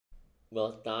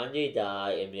Will Sanji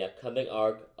die in the upcoming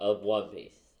arc of One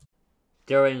Piece?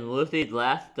 During Luffy's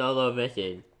last solo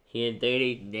mission, he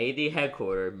invaded Navy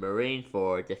headquarters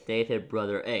Marineford to save his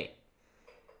brother Ace.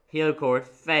 He of course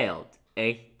failed.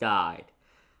 Ace died.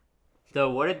 So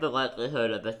what is the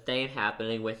likelihood of the same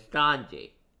happening with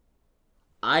Sanji?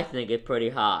 I think it's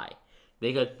pretty high.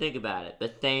 Because think about it,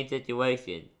 the same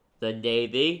situation. The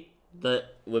Navy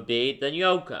would be the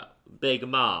Yoko, Big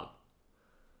Mom.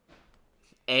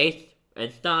 Ace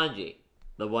and Sanji,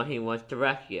 the one he wants to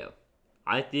rescue.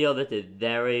 I feel this is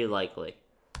very likely.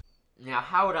 Now,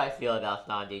 how would I feel about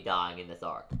Sanji dying in this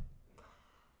arc?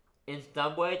 In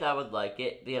some ways, I would like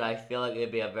it, because I feel like it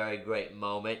would be a very great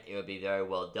moment. It would be very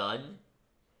well done.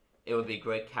 It would be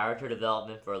great character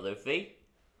development for Luffy.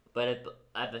 But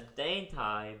at the same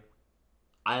time,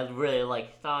 I really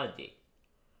like Sanji.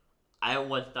 I don't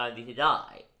want Sanji to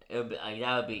die.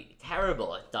 That would be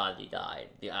terrible if Sanji died.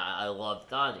 I love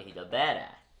Sanji, he's a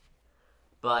badass.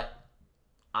 But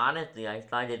honestly, I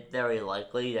find it very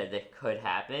likely that this could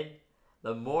happen.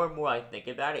 The more and more I think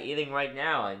about it, even right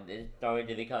now, and it's starting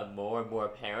to become more and more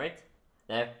apparent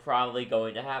that it's probably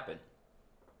going to happen.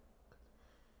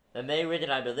 The main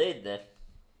reason I believe this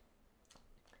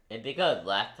is because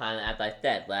last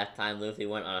time Luffy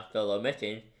went on a solo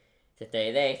mission to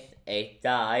save Ace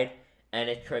died, and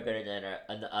it triggered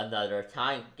another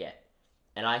time skip.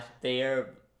 And I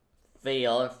fear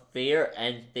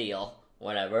and feel,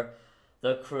 whatever,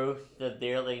 the crew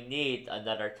severely needs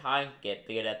another time skip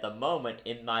because at the moment,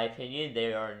 in my opinion,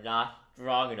 they are not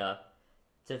strong enough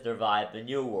to survive the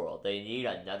New World. They need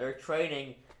another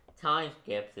training time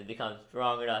skip to become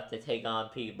strong enough to take on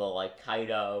people like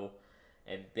Kaido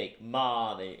and Big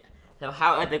Mom. So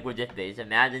how epic would this be? Just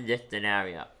imagine this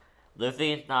scenario.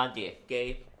 Luffy and Sanji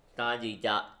escape, or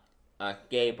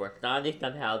Sanji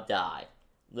somehow died.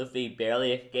 Luffy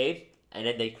barely escapes, and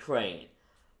then they train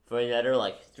for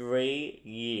another 3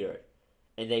 years,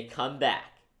 and they come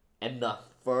back, and the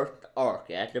first arc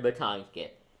after the time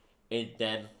skip is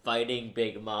them fighting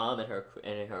Big Mom and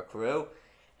her crew,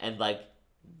 and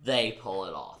they pull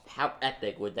it off. How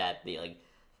epic would that be?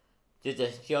 Just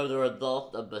to show the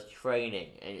results of the training,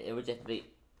 and it would just be,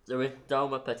 there is so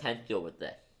much potential with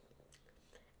this.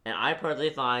 And I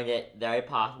personally find it very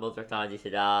possible for Sanji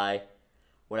to die.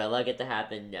 Would I like it to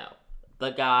happen? No.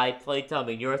 But guys, please tell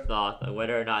me your thoughts on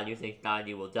whether or not you think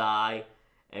Sanji will die,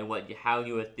 and how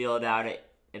you would feel about it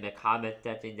in the comment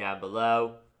section down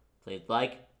below. Please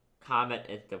like, comment,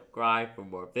 and subscribe for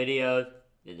more videos.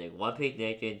 This is One Piece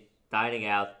Nation, signing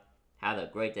out. Have a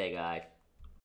great day, guys.